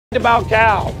about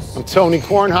cows. I'm Tony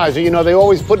Kornheiser. You know, they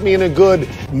always put me in a good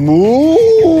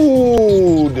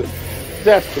mood.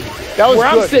 That was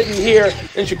where good. I'm sitting here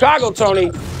in Chicago,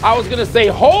 Tony. I was going to say,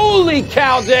 holy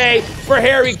cow day for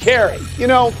Harry Carey. You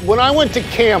know, when I went to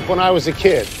camp when I was a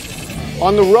kid,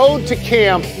 on the road to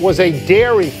camp was a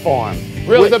dairy farm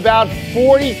with about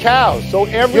 40 cows. So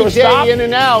every day in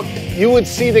and out, you would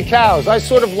see the cows. I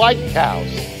sort of like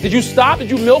cows. Did you stop?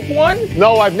 Did you milk one?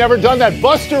 No, I've never done that.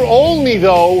 Buster Olney,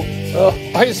 though,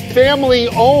 his family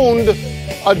owned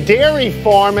a dairy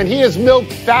farm, and he has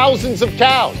milked thousands of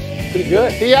cows. Pretty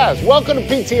good. He has. Welcome to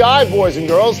PTI, boys and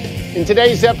girls. In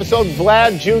today's episode,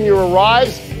 Vlad Jr.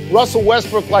 arrives, Russell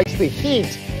Westbrook likes the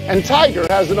heat, and Tiger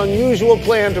has an unusual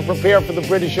plan to prepare for the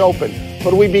British Open.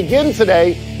 But we begin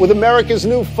today with America's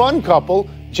new fun couple,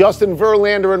 Justin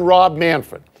Verlander and Rob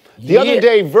Manfred. The other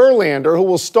day, Verlander, who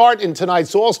will start in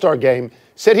tonight's All-Star game,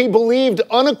 said he believed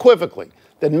unequivocally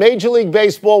that Major League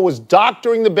Baseball was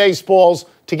doctoring the baseballs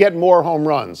to get more home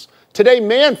runs. Today,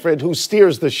 Manfred, who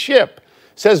steers the ship,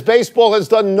 says baseball has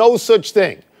done no such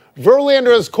thing.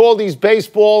 Verlander has called these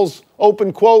baseballs,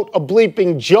 open quote, a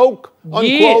bleeping joke,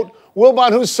 unquote.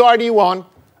 Wilbon, whose side are you on?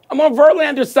 I'm on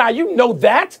Verlander's side. You know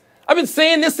that. I've been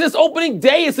saying this since opening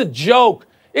day. It's a joke.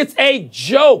 It's a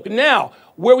joke. Now,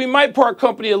 where we might part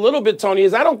company a little bit, Tony,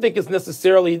 is I don't think it's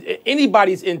necessarily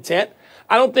anybody's intent.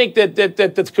 I don't think that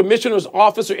the commissioner's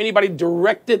office or anybody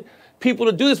directed people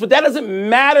to do this, but that doesn't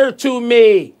matter to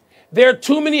me. There are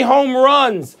too many home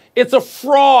runs. It's a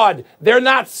fraud. They're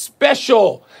not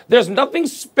special. There's nothing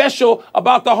special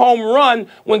about the home run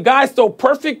when guys throw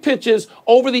perfect pitches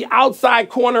over the outside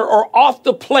corner or off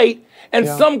the plate and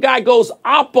some guy goes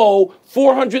oppo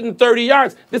 430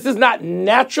 yards. This is not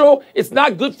natural. It's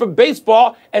not good for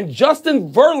baseball. And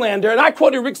Justin Verlander, and I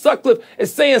quoted Rick Sutcliffe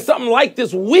as saying something like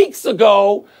this weeks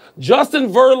ago, Justin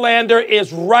Verlander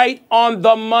is right on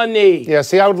the money. Yeah,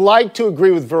 see, I would like to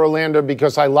agree with Verlander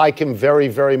because I like him very,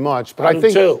 very much. But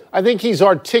I think he's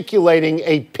articulating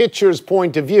a pitcher's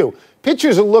point of view.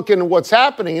 Pitchers are looking at what's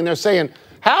happening and they're saying,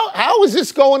 how is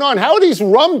this going on? How are these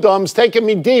rum-dums taking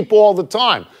me deep all the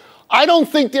time? I don't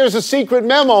think there's a secret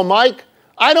memo, Mike.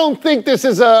 I don't think this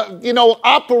is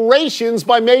operations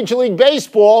by Major League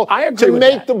Baseball to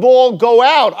make the ball go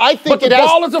out. I think the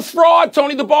ball is a fraud,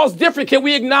 Tony. The ball's different. Can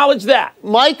we acknowledge that?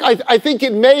 Mike, I think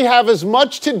it may have as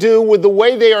much to do with the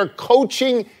way they are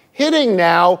coaching hitting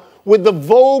now with the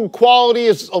vogue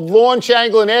qualities of launch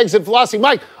angle and exit velocity.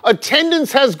 Mike,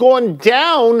 attendance has gone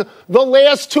down the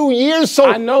last 2 years, so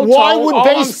I know, why would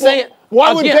baseball...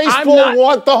 Why would baseball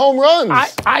want the home runs?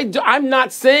 I'm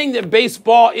not saying that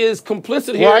baseball is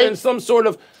complicit here in some sort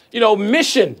of,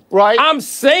 mission. Right. I'm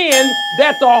saying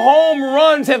that the home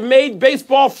runs have made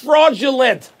baseball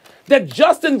fraudulent. That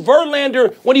Justin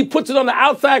Verlander, when he puts it on the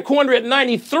outside corner at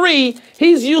 93,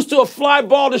 he's used to a fly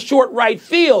ball to short right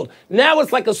field. Now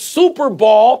it's like a super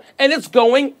ball, and it's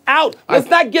going out. Let's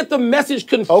not get the message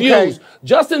confused. Okay.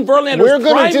 Justin Verlander's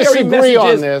primary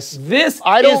message is this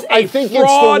is a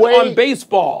fraud on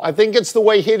baseball. I think it's the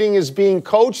way hitting is being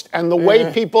coached and the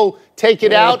way people take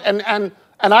it out,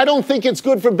 and I don't think it's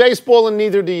good for baseball, and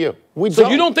neither do you. So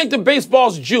you don't think the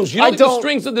baseball's juice? You don't think the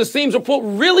strings of the seams are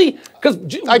pulled? Really?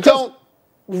 I don't.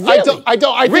 Really? I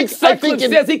don't. Rick Sutcliffe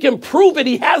says he can prove it.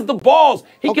 He has the balls.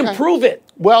 He can prove it.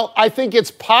 Well, I think it's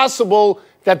possible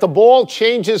that the ball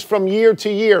changes from year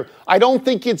to year. I don't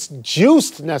think it's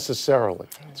juiced necessarily.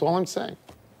 That's all I'm saying.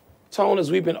 Tone, as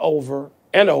we've been over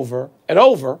and over and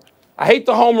over, I hate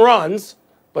the home runs,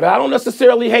 but I don't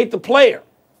necessarily hate the player.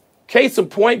 Case in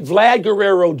point, Vlad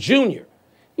Guerrero Jr.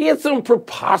 He had some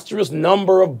preposterous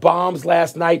number of bombs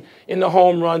last night in the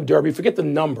home run derby. Forget the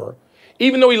number.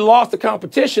 Even though he lost the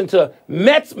competition to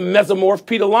Mets mesomorph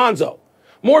Pete Alonso.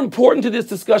 More important to this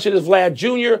discussion is Vlad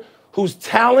Jr., whose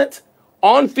talent,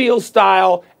 on-field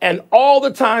style, and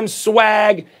all-the-time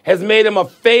swag has made him a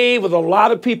fave with a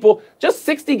lot of people just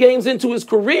 60 games into his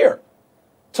career.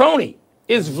 Tony,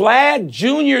 is Vlad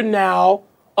Jr. now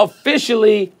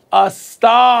officially a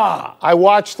star? I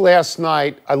watched last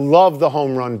night. I love the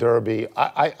home run derby.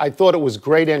 I thought it was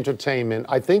great entertainment.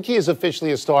 I think he is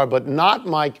officially a star, but not,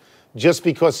 Mike, just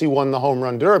because he won the home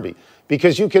run derby.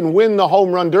 Because you can win the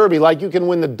home run derby like you can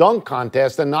win the dunk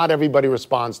contest, and not everybody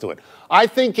responds to it. I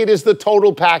think it is the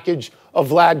total package of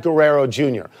Vlad Guerrero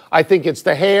Jr. I think it's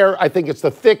the hair. I think it's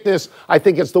the thickness. I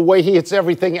think it's the way he hits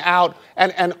everything out.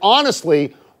 And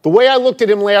honestly, the way I looked at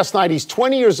him last night, he's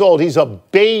 20 years old. He's a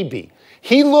baby.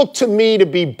 He looked to me to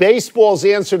be baseball's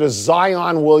answer to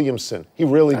Zion Williamson. He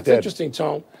really did. That's interesting,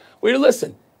 Tone. Well,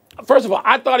 listen, first of all,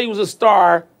 I thought he was a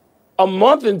star a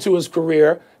month into his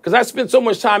career because I spent so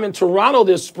much time in Toronto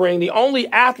this spring. The only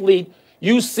athlete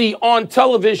you see on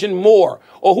television more,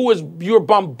 or you're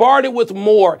bombarded with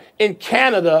more in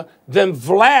Canada than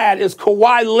Vlad is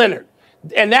Kawhi Leonard.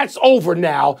 And that's over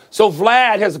now. So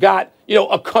Vlad has got,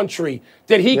 a country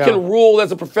that he can rule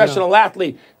as a professional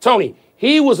athlete. Tony,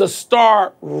 he was a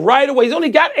star right away. He's only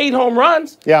got 8 home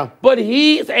runs. Yeah. But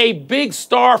he's a big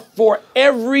star for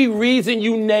every reason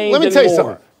you named. Let me tell you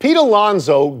something. Pete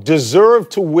Alonso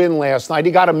deserved to win last night.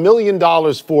 He got $1 million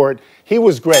for it. He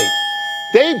was great.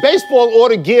 Baseball ought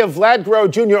to give Vlad Guerrero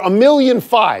Jr. $1.5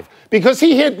 million because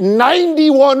he hit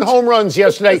 91 home runs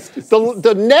yesterday.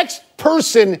 The next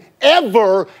person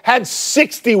ever had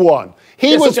 61.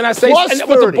 He was plus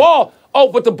 30.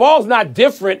 But the ball's not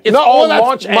different. It's all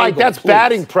launch angle. Mike, that's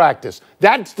batting practice.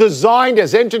 That's designed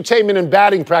as entertainment and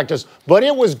batting practice. But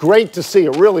it was great to see.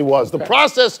 It really was. The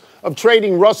process of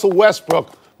trading Russell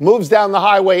Westbrook moves down the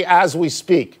highway as we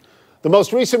speak. The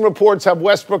most recent reports have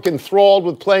Westbrook enthralled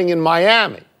with playing in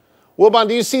Miami. Wilbon,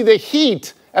 do you see the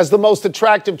Heat as the most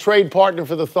attractive trade partner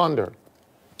for the Thunder?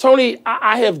 Tony,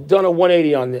 I have done a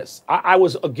 180 on this. I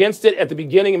was against it at the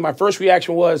beginning, and my first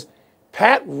reaction was,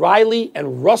 Pat Riley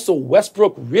and Russell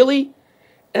Westbrook, really?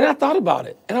 And I thought about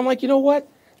it, and I'm like, you know what?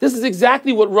 This is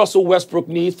exactly what Russell Westbrook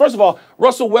needs. First of all,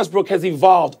 Russell Westbrook has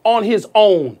evolved on his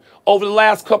own over the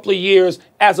last couple of years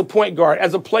as a point guard,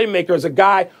 as a playmaker, as a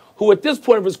guy who at this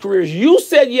point of his career, as you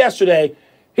said yesterday,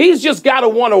 he's just got to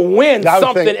want to win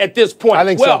something at this point. I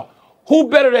think so. Who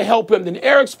better to help him than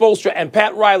Eric Spoelstra and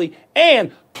Pat Riley,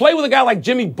 and play with a guy like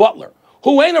Jimmy Butler,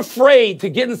 who ain't afraid to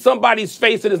get in somebody's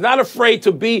face and is not afraid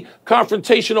to be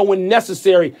confrontational when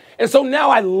necessary. And so now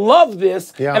I love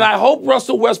this, and I hope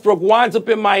Russell Westbrook winds up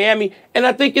in Miami, and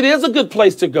I think it is a good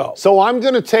place to go. So I'm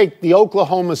going to take the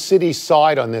Oklahoma City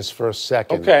side on this for a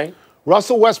second. Okay.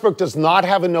 Russell Westbrook does not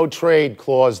have a no-trade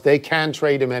clause. They can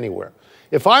trade him anywhere.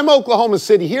 If I'm Oklahoma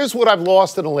City, here's what I've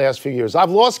lost in the last few years. I've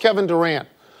lost Kevin Durant.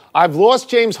 I've lost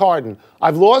James Harden.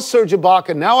 I've lost Serge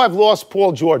Ibaka. Now I've lost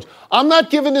Paul George. I'm not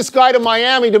giving this guy to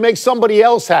Miami to make somebody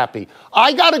else happy.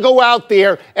 I got to go out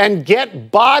there and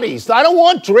get bodies. I don't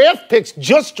want draft picks,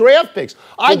 just draft picks.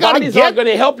 I got to get. Bodies aren't going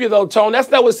to help you, though, Tone. That's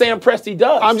not what Sam Presti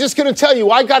does. I'm just going to tell you,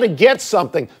 I got to get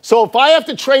something. So if I have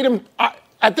to trade him,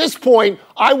 at this point,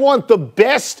 I want the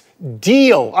best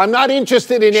deal. I'm not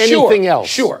interested in anything else.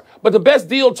 Sure. But the best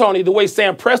deal, Tony, the way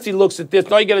Sam Presti looks at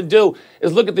this, all you got to do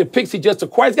is look at the picks he just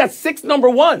acquired. He's got 6 number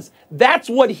ones. That's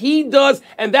what he does,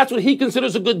 and that's what he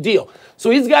considers a good deal.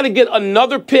 So he's got to get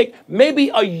another pick, maybe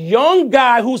a young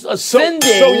guy who's ascending.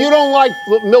 So you don't like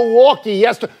Milwaukee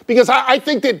yesterday? Because I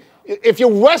think that if you're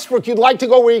Westbrook, you'd like to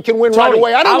go where you can win right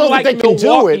away. I don't know that they can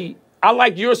do it. I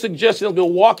like your suggestion of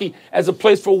Milwaukee as a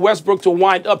place for Westbrook to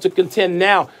wind up to contend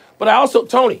now. But I also,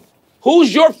 Tony,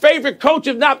 who's your favorite coach,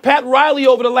 if not Pat Riley,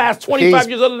 over the last 25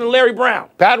 years other than Larry Brown?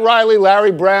 Pat Riley,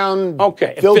 Larry Brown,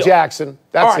 Phil Jackson.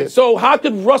 That's it. So how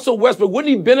could Russell Westbrook, wouldn't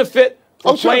he benefit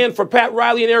from playing for Pat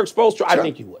Riley and Eric Spoelstra? I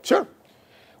think he would. Sure.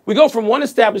 We go from one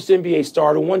established NBA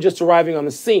star to one just arriving on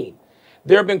the scene.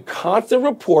 There have been constant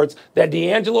reports that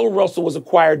D'Angelo Russell was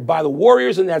acquired by the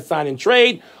Warriors in that sign and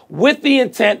trade with the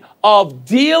intent of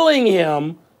dealing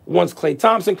him once Klay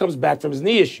Thompson comes back from his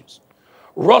knee issues.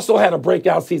 Russell had a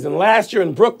breakout season last year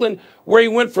in Brooklyn where he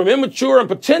went from immature and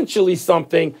potentially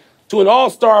something to an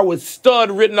all-star with stud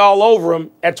written all over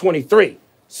him at 23.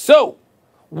 So,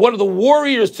 what are the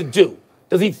Warriors to do?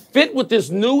 Does he fit with this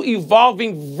new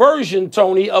evolving version,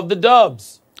 Tony, of the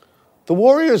Dubs? The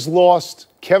Warriors lost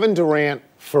Kevin Durant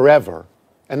forever,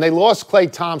 and they lost Klay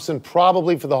Thompson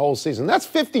probably for the whole season. That's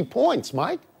 50 points,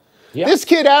 Mike. Yeah. This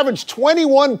kid averaged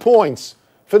 21 points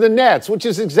for the Nets, which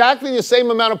is exactly the same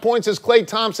amount of points as Klay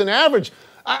Thompson averaged.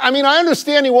 I mean, I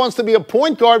understand he wants to be a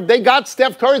point guard. They got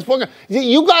Steph Curry's point guard.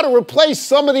 You got to replace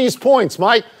some of these points,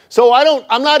 Mike. So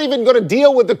I'm not even going to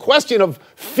deal with the question of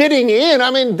fitting in.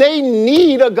 I mean, they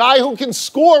need a guy who can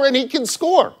score, and he can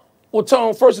score. Well,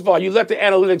 Tone, first of all, you let the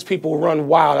analytics people run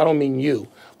wild. I don't mean you.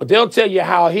 But they'll tell you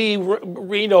how he,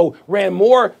 ran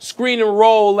more screen and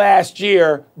roll last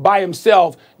year by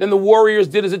himself than the Warriors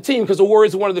did as a team, because the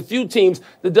Warriors are one of the few teams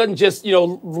that doesn't just,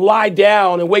 lie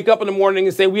down and wake up in the morning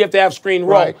and say, we have to have screen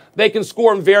roll. Right. They can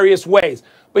score in various ways.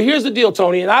 But here's the deal,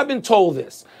 Tony, and I've been told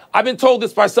this. I've been told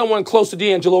this by someone close to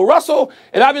D'Angelo Russell,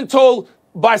 and I've been told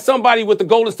by somebody with the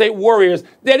Golden State Warriors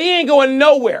that he ain't going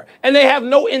nowhere. And they have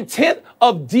no intent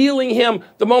of dealing him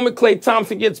the moment Klay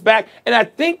Thompson gets back. And I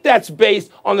think that's based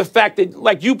on the fact that,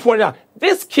 like you pointed out,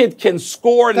 this kid can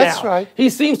score now. That's right. He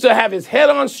seems to have his head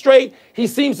on straight. He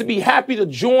seems to be happy to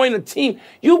join a team.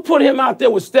 You put him out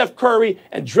there with Steph Curry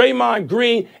and Draymond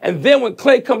Green, and then when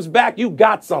Klay comes back, you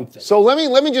got something. So let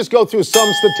me just go through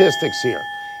some statistics here.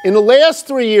 In the last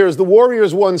 3 years, the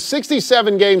Warriors won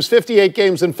 67 games, 58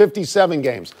 games, and 57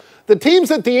 games. The teams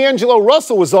that D'Angelo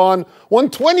Russell was on won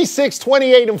 26,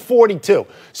 28, and 42.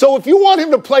 So if you want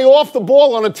him to play off the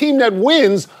ball on a team that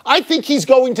wins, I think he's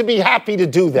going to be happy to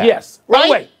do that. Yes. Right?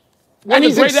 Wait. One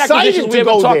of the great acquisitions we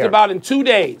haven't talked about in 2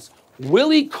 days.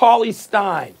 Willie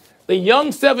Cauley-Stein, the young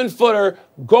 7-footer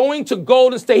going to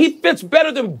Golden State. He fits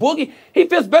better than Boogie. He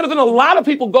fits better than a lot of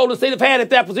people Golden State have had at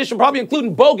that position, probably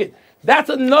including Bogut. That's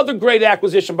another great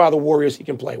acquisition by the Warriors he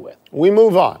can play with. We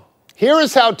move on. Here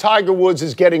is how Tiger Woods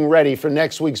is getting ready for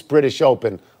next week's British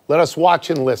Open. Let us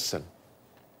watch and listen.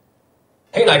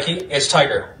 Hey Nike, it's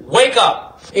Tiger. Wake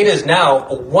up! It is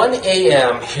now 1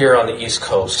 a.m. here on the East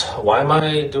Coast. Why am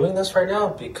I doing this right now?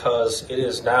 Because it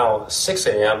is now 6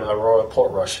 a.m. at Royal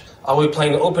Portrush. I'll be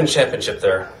playing the Open Championship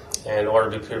there. And in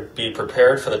order to be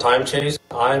prepared for the time chase,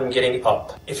 I'm getting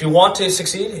up. If you want to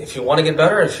succeed, if you want to get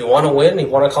better, if you want to win, you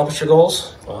want to accomplish your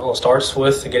goals, well, it starts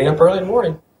with getting up early in the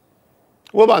morning.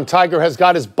 Wilbon, Tiger has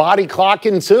got his body clock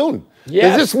in tune.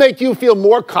 Yes. Does this make you feel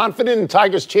more confident in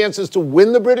Tiger's chances to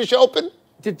win the British Open?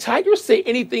 Did Tiger say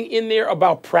anything in there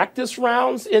about practice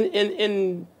rounds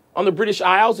on the British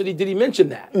Isles? Did he mention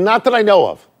that? Not that I know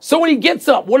of. So when he gets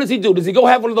up, what does he do? Does he go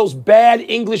have one of those bad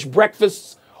English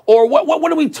breakfasts? Or what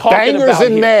are we talking Bangers about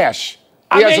and here? mash.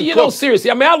 I mean, you know, seriously.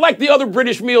 I mean, I like the other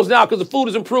British meals now because the food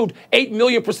has improved 8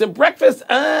 million%. Breakfast,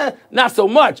 not so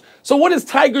much. So what does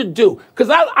Tiger do?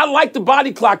 Because I like the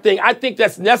body clock thing. I think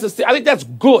that's necessary. I think that's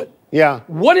good. Yeah.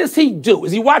 What does he do?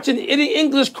 Is he watching any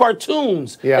English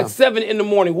cartoons at 7 in the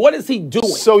morning? What is he doing?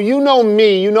 So you know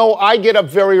me. You know I get up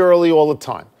very early all the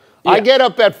time. Yeah. I get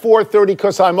up at 4:30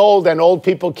 because I'm old and old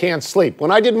people can't sleep.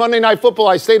 When I did Monday Night Football,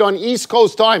 I stayed on East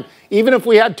Coast time, even if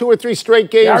we had 2 or 3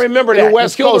 straight games. Yeah, I remember in that. The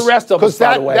West Coast, the rest of us,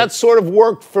 by the way. That sort of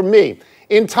worked for me.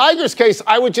 In Tiger's case,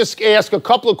 I would just ask a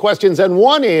couple of questions, and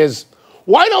one is,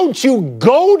 why don't you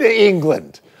go to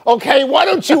England? Okay, why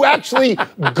don't you actually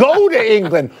go to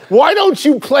England? Why don't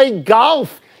you play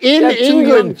golf in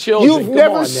England? You've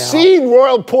never seen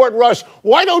Royal Portrush.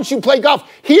 Why don't you play golf?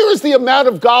 Here is the amount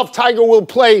of golf Tiger will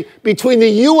play between the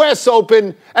U.S.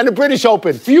 Open and the British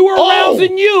Open. Fewer rounds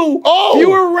than you.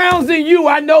 Fewer rounds than you.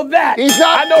 I know that.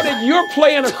 I know that you're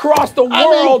playing across the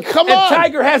world. Come on. And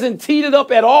Tiger hasn't teed it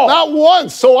up at all. Not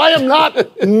once. So I am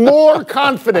not more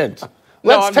confident.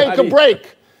 Let's take a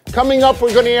break. Coming up,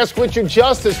 we're going to ask Richard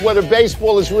Justice whether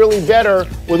baseball is really better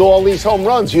with all these home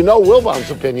runs. You know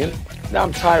Wilbon's opinion. Now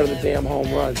I'm tired of the damn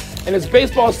home runs. And is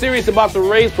baseball serious about the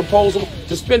Rays' proposal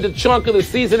to spend a chunk of the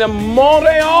season in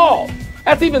Montreal?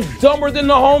 That's even dumber than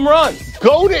the home runs.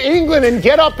 Go to England and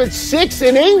get up at 6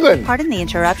 in England. Pardon the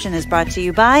Interruption is brought to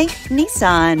you by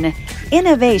Nissan.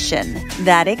 Innovation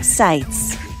that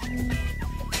excites.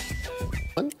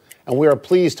 And we are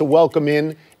pleased to welcome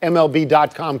in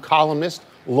MLB.com columnist,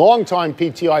 longtime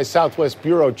PTI Southwest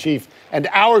Bureau Chief, and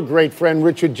our great friend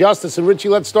Richard Justice. And Richie,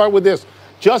 let's start with this.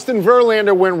 Justin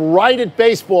Verlander went right at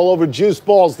baseball over juice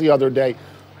balls the other day.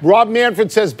 Rob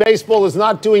Manfred says baseball is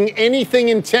not doing anything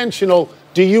intentional.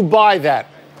 Do you buy that?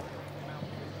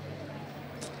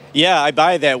 Yeah, I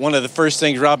buy that. One of the first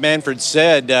things Rob Manfred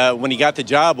said when he got the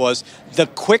job was, the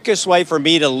quickest way for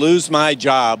me to lose my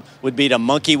job would be to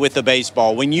monkey with the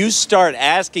baseball. When you start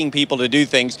asking people to do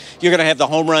things, you're going to have the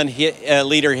home run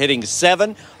leader hitting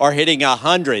 7 or hitting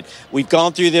 100. We've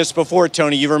gone through this before,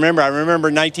 Tony. I remember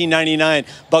 1999,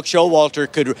 Buck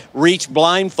Showalter could reach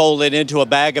blindfolded into a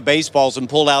bag of baseballs and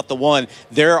pull out the one.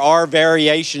 There are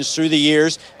variations through the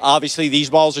years. Obviously, these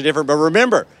balls are different, but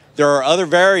remember, there are other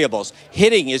variables.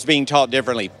 Hitting is being taught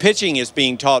differently. Pitching is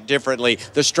being taught differently.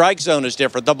 The strike zone is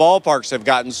different. The ballparks have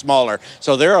gotten smaller.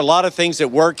 So there are a lot of things that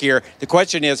work here. The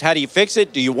question is, how do you fix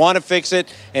it? Do you want to fix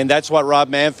it? And that's what Rob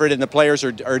Manfred and the players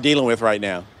are dealing with right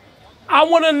now. I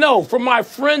want to know from my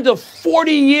friend of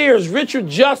 40 years, Richard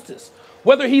Justice,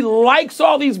 whether he likes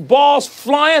all these balls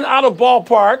flying out of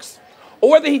ballparks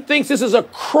or whether he thinks this is a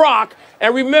crock.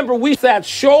 And remember, we sat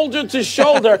shoulder to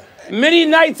shoulder many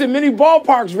nights in many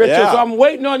ballparks, Richard, so I'm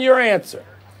waiting on your answer.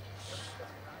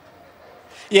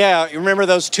 Yeah, you remember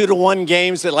those 2-1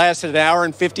 games that lasted an hour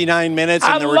and 59 minutes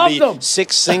and there would be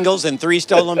 6 singles and 3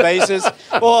 stolen bases?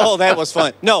 Oh, that was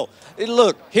fun. No,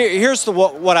 look, here's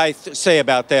what I say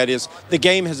about that is the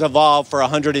game has evolved for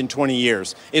 120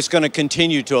 years. It's going to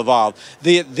continue to evolve.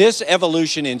 This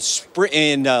evolution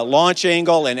in launch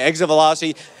angle and exit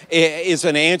velocity is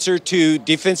an answer to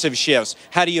defensive shifts.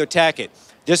 How do you attack it?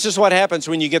 This is what happens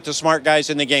when you get the smart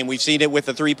guys in the game. We've seen it with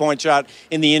the three-point shot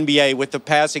in the NBA, with the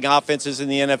passing offenses in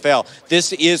the NFL.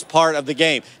 This is part of the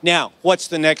game. Now, what's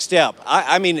the next step?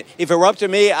 I mean, if it were up to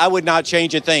me, I would not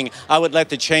change a thing. I would let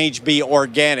the change be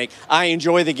organic. I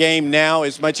enjoy the game now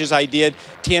as much as I did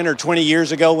 10 or 20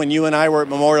 years ago when you and I were at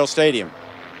Memorial Stadium.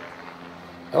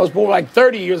 That was more like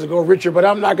 30 years ago, Richard, but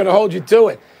I'm not going to hold you to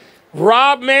it.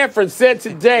 Rob Manfred said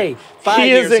today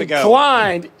he is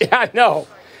inclined, I know,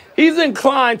 he's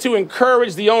inclined to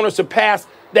encourage the owners to pass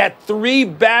that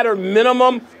 3-batter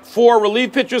minimum for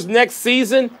relief pitchers next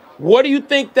season. What do you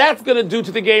think that's going to do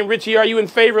to the game, Richie? Are you in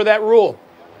favor of that rule?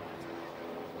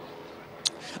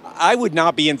 I would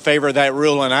not be in favor of that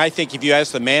rule, and I think if you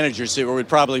ask the managers, it would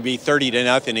probably be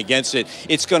 30-0 against it.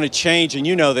 It's going to change, and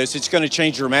you know this, it's going to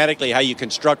change dramatically how you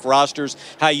construct rosters,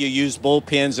 how you use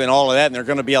bullpens and all of that, and there are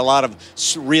going to be a lot of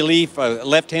relief,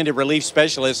 left-handed relief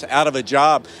specialists out of a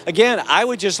job. Again, I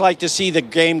would just like to see the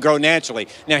game grow naturally.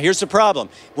 Now, here's the problem.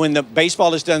 When the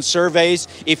baseball has done surveys,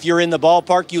 if you're in the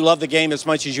ballpark, you love the game as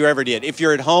much as you ever did. If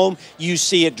you're at home, you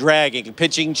see it dragging,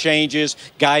 pitching changes,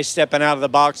 guys stepping out of the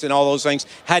box and all those things.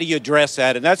 How do you address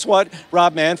that? And that's what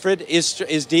Rob Manfred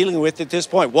is dealing with at this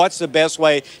point. What's the best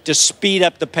way to speed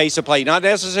up the pace of play? Not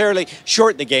necessarily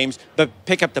shorten the games, but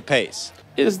pick up the pace.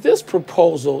 Is this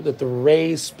proposal that the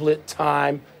Rays split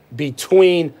time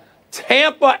between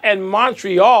Tampa and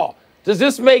Montreal, does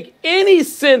this make any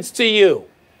sense to you?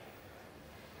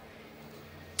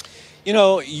 You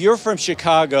know, you're from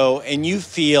Chicago and you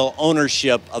feel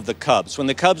ownership of the Cubs. When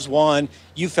the Cubs won,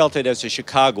 you felt it as a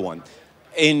Chicagoan.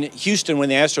 In Houston, when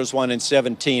the Astros won in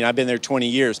 17, I've been there 20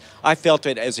 years, I felt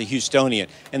it as a Houstonian,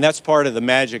 and that's part of the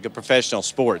magic of professional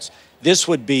sports. This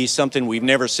would be something we've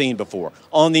never seen before.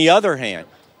 On the other hand,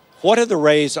 what are the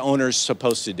Rays owners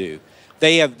supposed to do?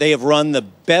 They have run the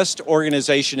best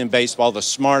organization in baseball, the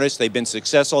smartest. They've been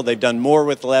successful. They've done more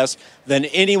with less than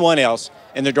anyone else,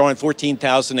 and they're drawing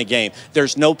 14,000 a game.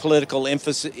 There's no political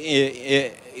emphasis.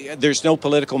 There's no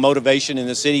political motivation in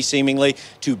the city, seemingly,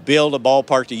 to build a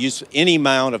ballpark, to use any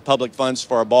amount of public funds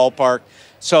for a ballpark.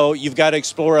 So you've got to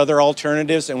explore other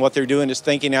alternatives, and what they're doing is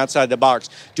thinking outside the box.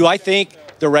 Do I think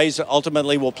the Rays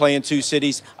ultimately will play in 2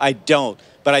 cities? I don't.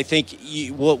 But I think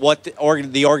what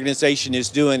the organization is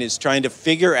doing is trying to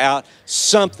figure out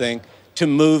something to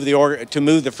move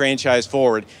the franchise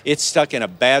forward. It's stuck in a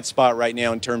bad spot right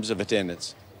now in terms of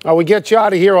attendance. We get you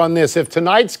out of here on this. If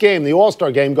tonight's game, the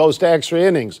All-Star game, goes to extra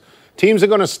innings, teams are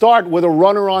going to start with a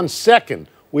runner on second.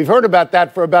 We've heard about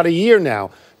that for about a year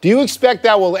now. Do you expect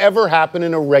that will ever happen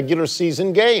in a regular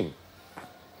season game?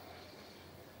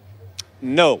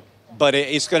 No. But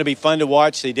it's going to be fun to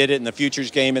watch. They did it in the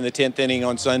Futures game in the 10th inning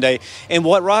on Sunday. And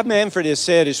what Rob Manfred has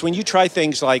said is when you try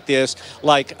things like this,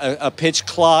 like a pitch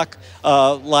clock,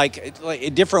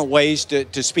 like different ways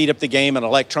to speed up the game, an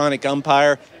electronic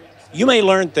umpire, you may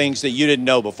learn things that you didn't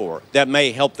know before that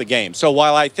may help the game. So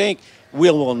while I think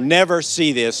we will never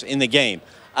see this in the game,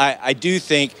 I do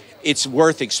think it's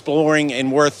worth exploring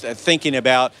and worth thinking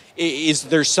about. Is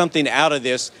there something out of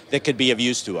this that could be of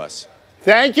use to us?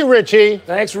 Thank you, Richie.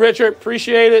 Thanks, Richard.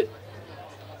 Appreciate it.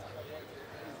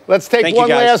 Let's take one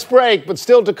last break, but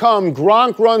still to come,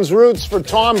 Gronk runs routes for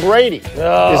Tom Brady.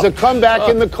 Is a comeback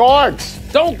in the cards?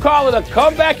 Don't call it a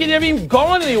comeback. He never even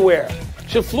gone anywhere.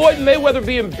 Should Floyd Mayweather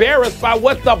be embarrassed by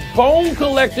what the Bone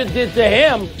Collector did to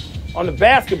him on the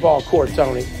basketball court,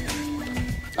 Tony?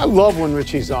 I love when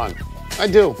Richie's on. I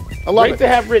do. I love it. Great to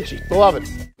have Richie. I love it.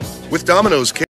 With Domino's